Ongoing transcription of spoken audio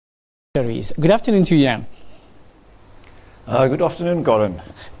Good afternoon to you. Good afternoon, Colin.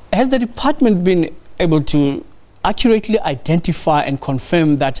 Has the department been able to accurately identify and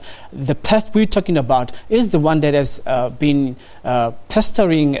confirm that the pest we're talking about is the one that has been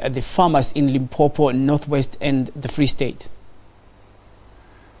pestering the farmers in Limpopo, Northwest and the Free State?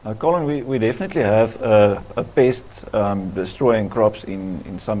 Colin, we definitely have a pest destroying crops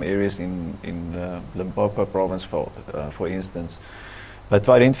in some areas in Limpopo province, for instance. But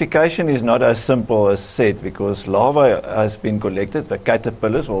the identification is not as simple as said, because larvae has been collected, the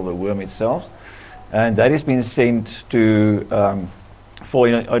caterpillars or the worm itself, and that has been sent to for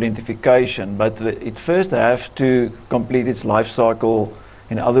identification. But it first has to complete its life cycle.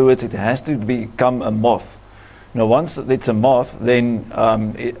 In other words, it has to become a moth. Now, once it's a moth, then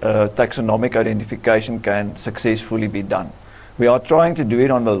taxonomic identification can successfully be done. We are trying to do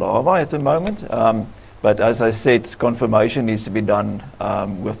it on the larvae at the moment. But as I said, confirmation needs to be done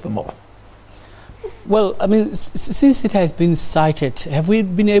with the moth. Well, I mean, since it has been cited, have we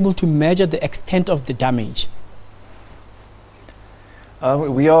been able to measure the extent of the damage?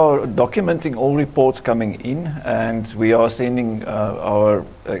 We are documenting all reports coming in, and we are sending our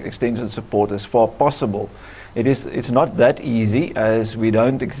extension support as far as possible. It's not that easy, as we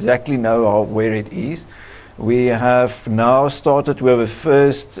don't exactly know where it is. We have now started with the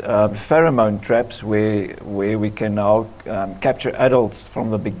first pheromone traps where we can now capture adults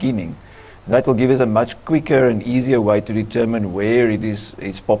from the beginning. That will give us a much quicker and easier way to determine where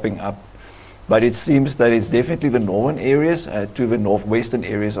it's popping up. But it seems that it's definitely the northern areas to the northwestern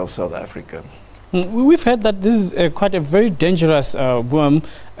areas of South Africa. We've heard that this is quite a very dangerous worm,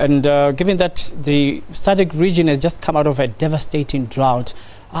 and given that the SADC region has just come out of a devastating drought,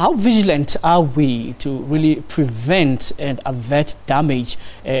 how vigilant are we to really prevent and avert damage,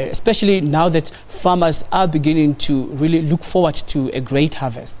 especially now that farmers are beginning to really look forward to a great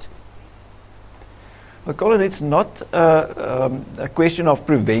harvest? Well, Colin, it's not a question of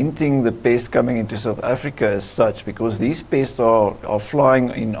preventing the pests coming into South Africa as such, because these pests are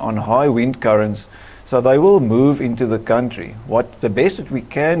flying on high wind currents, so they will move into the country. The best that we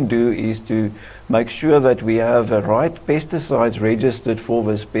can do is to make sure that we have the right pesticides registered for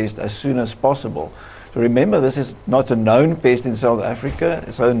this pest as soon as possible. So remember, this is not a known pest in South Africa,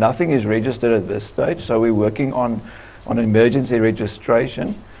 so nothing is registered at this stage. So we're working on emergency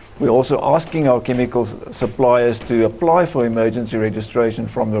registration. We're also asking our chemical suppliers to apply for emergency registration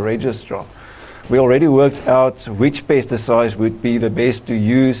from the registrar. We already worked out which pesticides would be the best to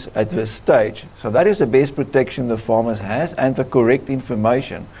use at this stage. So that is the best protection the farmers has, and the correct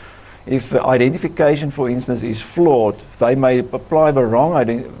information. If identification, for instance, is flawed, they may apply the wrong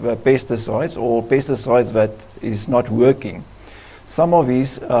pesticides or pesticides that is not working. Some of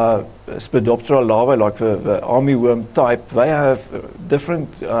these Spodoptera larvae, like the armyworm type, they have different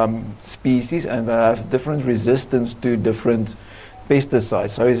species, and they have different resistance to different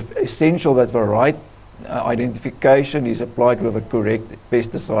pesticides. So it's essential that the right identification is applied with a correct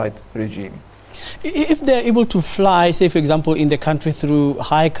pesticide regime. If they're able to fly, say for example, in the country through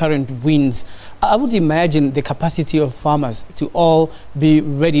high current winds, I would imagine the capacity of farmers to all be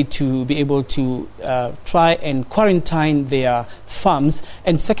ready to be able to try and quarantine their farms.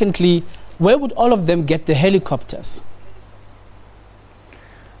 And secondly, where would all of them get the helicopters?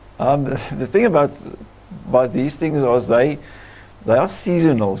 The thing about these things is they are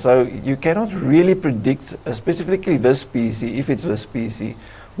seasonal, so you cannot really predict specifically this species, if it's this species,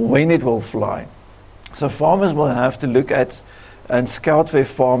 when it will fly. So farmers will have to look at and scout their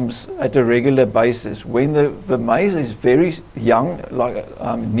farms at a regular basis. When the maize is very young, like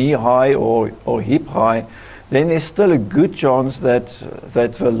knee-high or hip-high, then there's still a good chance that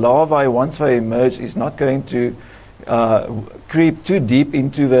the larvae, once they emerge, is not going to creep too deep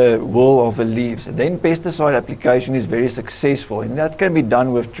into the wool of the leaves. Then pesticide application is very successful, and that can be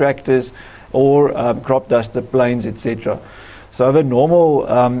done with tractors or crop duster planes, etc. So the normal,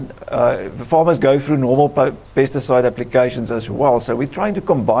 the farmers go through normal pesticide applications as well. So we're trying to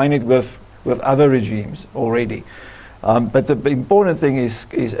combine it with other regimes already. But the important thing is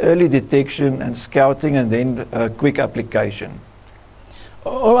early detection and scouting, and then quick application.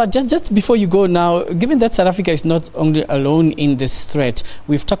 All right, just before you go now, given that South Africa is not only alone in this threat,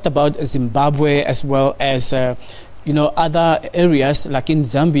 we've talked about Zimbabwe as well as other areas like in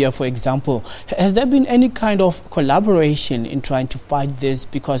Zambia, for example. Has there been any kind of collaboration in trying to fight this?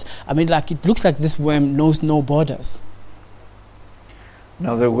 Because, I mean, it looks like this worm knows no borders.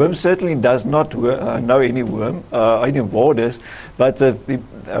 Now, the worm certainly does not know any borders, but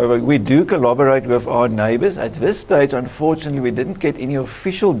we do collaborate with our neighbors. At this stage, unfortunately, we didn't get any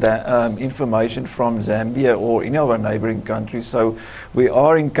official information from Zambia or any of our neighboring countries, so we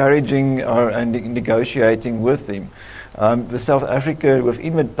are encouraging and negotiating with them. With South Africa,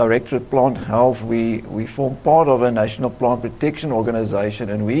 within the Directorate of Plant Health, we form part of a national plant protection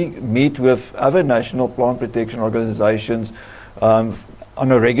organization, and we meet with other national plant protection organizations on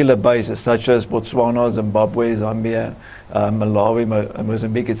a regular basis, such as Botswana, Zimbabwe, Zambia, Malawi,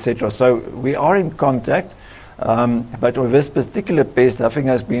 Mozambique, etc. So we are in contact, but with this particular pest, nothing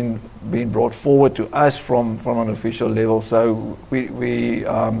has been brought forward to us from an official level. So we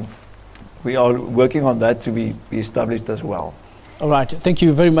are working on that to be established as well. All right. Thank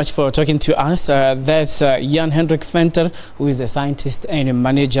you very much for talking to us. That's Jan Hendrik Venter, who is a scientist and a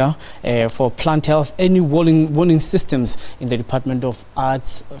manager for plant health and warning systems in the Department of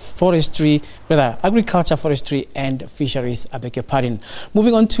Agriculture, Forestry and Fisheries. I beg your pardon.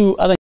 Moving on to other